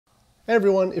Hey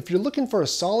everyone, if you're looking for a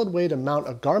solid way to mount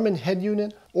a Garmin head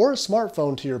unit or a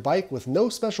smartphone to your bike with no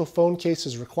special phone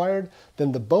cases required,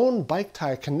 then the Bone Bike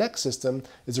Tie Connect system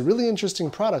is a really interesting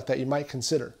product that you might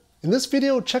consider. In this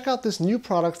video, check out this new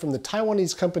product from the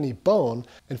Taiwanese company Bone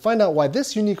and find out why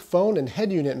this unique phone and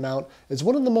head unit mount is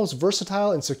one of the most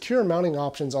versatile and secure mounting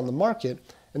options on the market,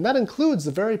 and that includes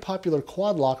the very popular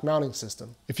quad lock mounting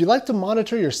system. If you like to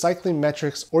monitor your cycling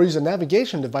metrics or use a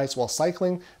navigation device while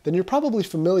cycling, then you're probably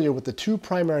familiar with the two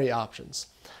primary options.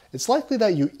 It's likely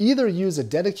that you either use a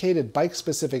dedicated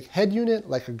bike-specific head unit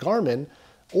like a Garmin,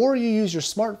 or you use your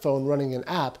smartphone running an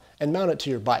app and mount it to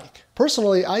your bike.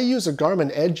 Personally, I use a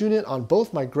Garmin Edge unit on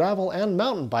both my gravel and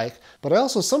mountain bike, but I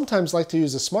also sometimes like to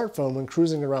use a smartphone when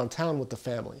cruising around town with the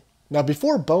family. Now,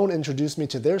 before Bone introduced me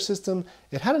to their system,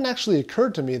 it hadn't actually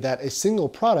occurred to me that a single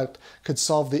product could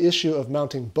solve the issue of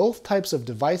mounting both types of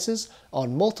devices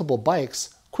on multiple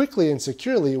bikes quickly and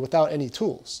securely without any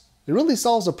tools. It really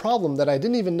solves a problem that I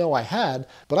didn't even know I had,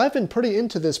 but I've been pretty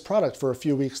into this product for a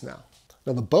few weeks now.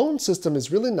 Now, the Bone system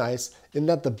is really nice in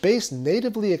that the base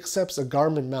natively accepts a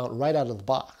Garmin mount right out of the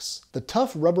box. The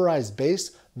tough rubberized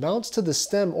base mounts to the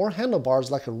stem or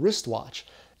handlebars like a wristwatch,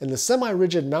 and the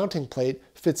semi-rigid mounting plate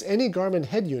fits any Garmin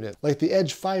head unit, like the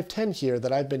Edge 510 here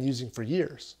that I've been using for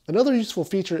years. Another useful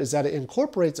feature is that it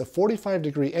incorporates a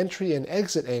 45-degree entry and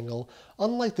exit angle,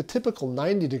 unlike the typical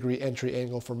 90-degree entry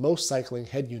angle for most cycling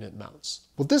head unit mounts.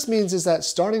 What this means is that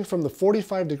starting from the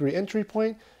 45-degree entry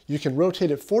point, you can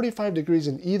rotate it 45 degrees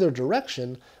in either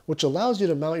direction, which allows you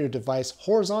to mount your device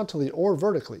horizontally or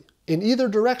vertically. In either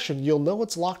direction, you'll know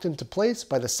it's locked into place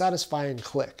by the satisfying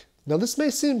click. Now, this may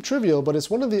seem trivial, but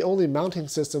it's one of the only mounting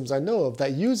systems I know of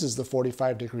that uses the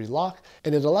 45-degree lock,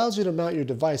 and it allows you to mount your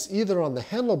device either on the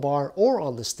handlebar or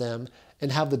on the stem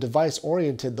and have the device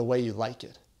oriented the way you like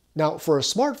it. Now, for a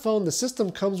smartphone, the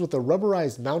system comes with a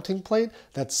rubberized mounting plate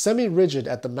that's semi-rigid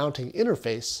at the mounting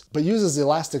interface, but uses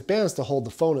elastic bands to hold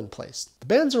the phone in place. The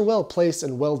bands are well placed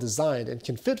and well designed and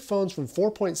can fit phones from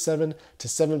 4.7 to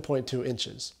 7.2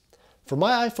 inches. For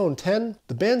my iPhone X,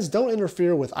 the bands don't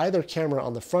interfere with either camera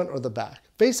on the front or the back.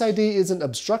 Face ID isn't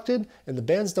obstructed, and the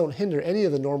bands don't hinder any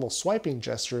of the normal swiping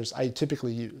gestures I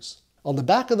typically use. On the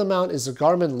back of the mount is a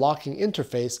Garmin locking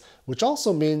interface, which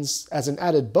also means, as an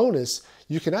added bonus,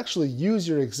 you can actually use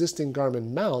your existing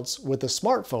Garmin mounts with a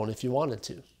smartphone if you wanted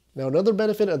to. Now, another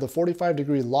benefit of the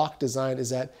 45-degree lock design is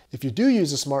that if you do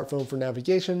use a smartphone for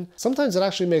navigation, sometimes it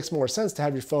actually makes more sense to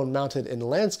have your phone mounted in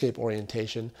landscape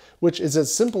orientation, which is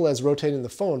as simple as rotating the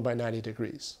phone by 90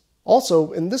 degrees.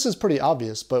 Also, and this is pretty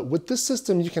obvious, but with this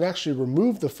system you can actually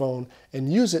remove the phone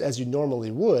and use it as you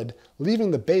normally would,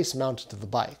 leaving the base mounted to the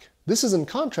bike. This is in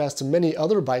contrast to many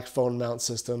other bike phone mount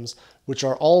systems, which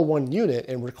are all one unit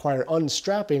and require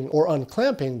unstrapping or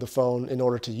unclamping the phone in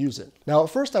order to use it. Now, at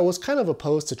first I was kind of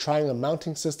opposed to trying a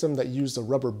mounting system that used a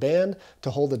rubber band to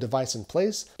hold the device in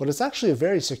place, but it's actually a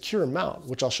very secure mount,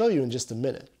 which I'll show you in just a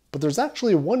minute. But there's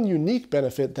actually one unique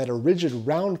benefit that a rigid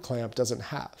round clamp doesn't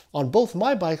have. On both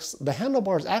my bikes, the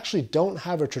handlebars actually don't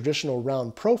have a traditional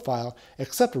round profile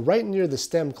except right near the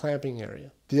stem clamping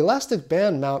area. The elastic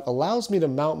band mount allows me to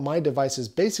mount my devices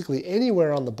basically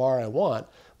anywhere on the bar I want,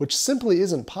 which simply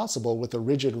isn't possible with a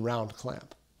rigid round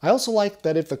clamp. I also like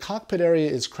that if the cockpit area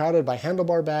is crowded by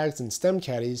handlebar bags and stem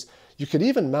caddies, you could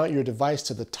even mount your device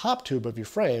to the top tube of your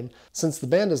frame, since the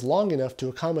band is long enough to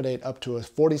accommodate up to a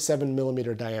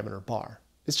 47mm diameter bar.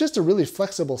 It's just a really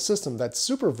flexible system that's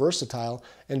super versatile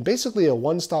and basically a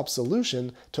one-stop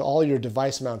solution to all your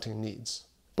device mounting needs.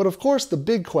 But of course, the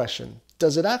big question: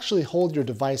 does it actually hold your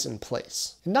device in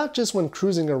place? And not just when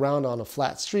cruising around on a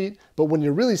flat street, but when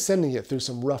you're really sending it through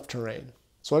some rough terrain.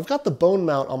 So I've got the Bone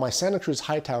mount on my Santa Cruz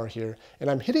Hightower here, and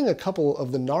I'm hitting a couple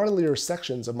of the gnarlier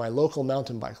sections of my local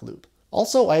mountain bike loop.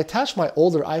 Also, I attached my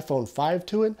older iPhone 5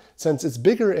 to it since it's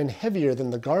bigger and heavier than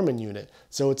the Garmin unit,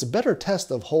 so it's a better test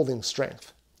of holding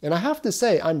strength. And I have to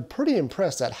say, I'm pretty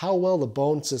impressed at how well the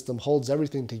Bone system holds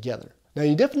everything together. Now,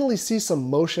 you definitely see some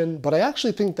motion, but I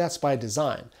actually think that's by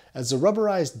design, as the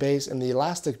rubberized base and the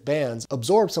elastic bands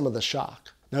absorb some of the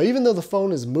shock. Now, even though the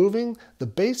phone is moving, the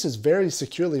base is very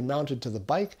securely mounted to the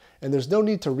bike, and there's no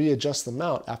need to readjust the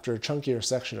mount after a chunkier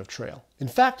section of trail. In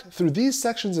fact, through these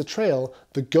sections of trail,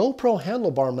 the GoPro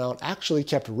handlebar mount actually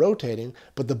kept rotating,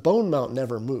 but the Bone mount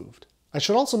never moved. I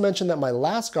should also mention that my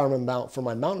last Garmin mount for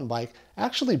my mountain bike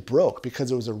actually broke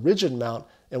because it was a rigid mount,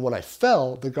 and when I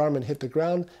fell, the Garmin hit the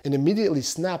ground and immediately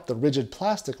snapped the rigid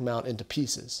plastic mount into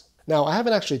pieces. Now, I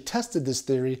haven't actually tested this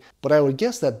theory, but I would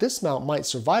guess that this mount might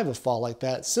survive a fall like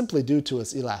that simply due to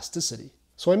its elasticity.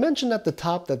 So I mentioned at the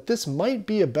top that this might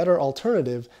be a better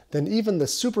alternative than even the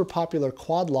super popular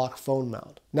quad lock phone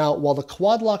mount. Now, while the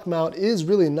quad lock mount is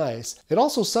really nice, it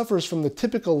also suffers from the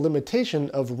typical limitation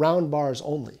of round bars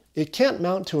only. It can't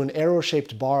mount to an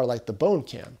arrow-shaped bar like the Bone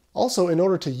can. Also, in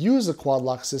order to use a quad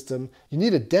lock system, you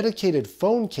need a dedicated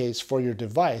phone case for your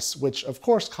device, which of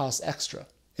course costs extra.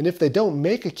 And if they don't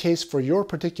make a case for your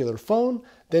particular phone,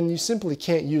 then you simply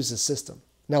can't use the system.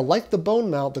 Now, like the Bone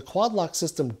mount, the quad lock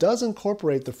system does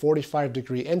incorporate the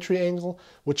 45-degree entry angle,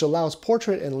 which allows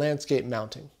portrait and landscape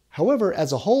mounting. However,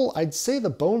 as a whole, I'd say the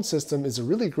Bone system is a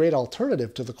really great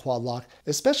alternative to the quad lock,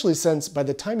 especially since by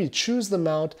the time you choose the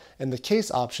mount and the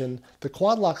case option, the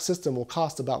quad lock system will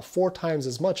cost about 4 times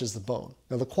as much as the Bone.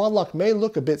 Now, the quad lock may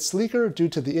look a bit sleeker due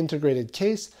to the integrated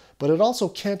case, but it also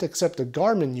can't accept a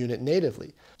Garmin unit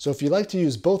natively. So if you like to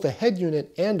use both a head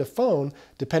unit and a phone,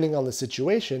 depending on the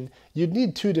situation, you'd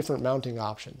need 2 different mounting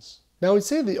options. Now, I'd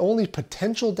say the only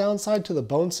potential downside to the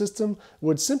Bone system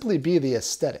would simply be the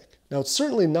aesthetic. Now, it's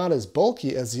certainly not as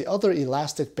bulky as the other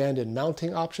elastic banded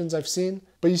mounting options I've seen,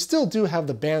 but you still do have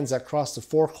the bands that cross the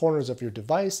 4 corners of your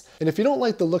device, and if you don't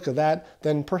like the look of that,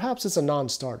 then perhaps it's a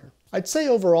non-starter. I'd say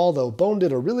overall though, Bone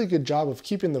did a really good job of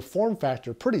keeping the form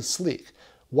factor pretty sleek,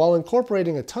 while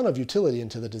incorporating a ton of utility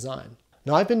into the design.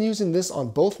 Now, I've been using this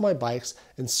on both my bikes,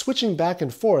 and switching back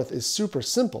and forth is super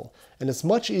simple, and it's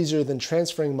much easier than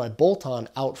transferring my bolt-on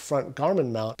out front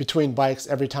Garmin mount between bikes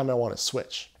every time I want to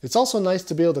switch. It's also nice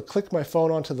to be able to click my phone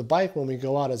onto the bike when we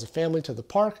go out as a family to the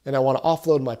park, and I want to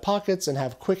offload my pockets and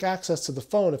have quick access to the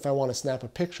phone if I want to snap a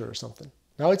picture or something.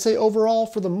 Now, I'd say overall,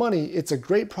 for the money, it's a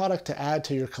great product to add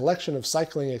to your collection of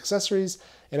cycling accessories,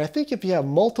 and I think if you have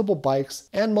multiple bikes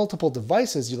and multiple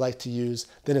devices you like to use,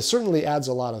 then it certainly adds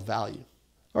a lot of value.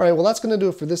 Alright, well that's going to do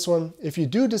it for this one. If you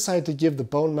do decide to give the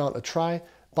Bone mount a try,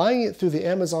 buying it through the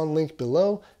Amazon link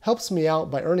below helps me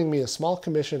out by earning me a small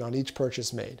commission on each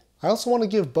purchase made. I also want to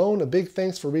give Bone a big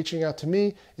thanks for reaching out to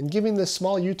me and giving this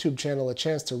small YouTube channel a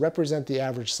chance to represent the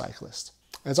average cyclist.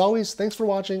 As always, thanks for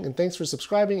watching and thanks for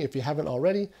subscribing if you haven't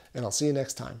already, and I'll see you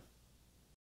next time.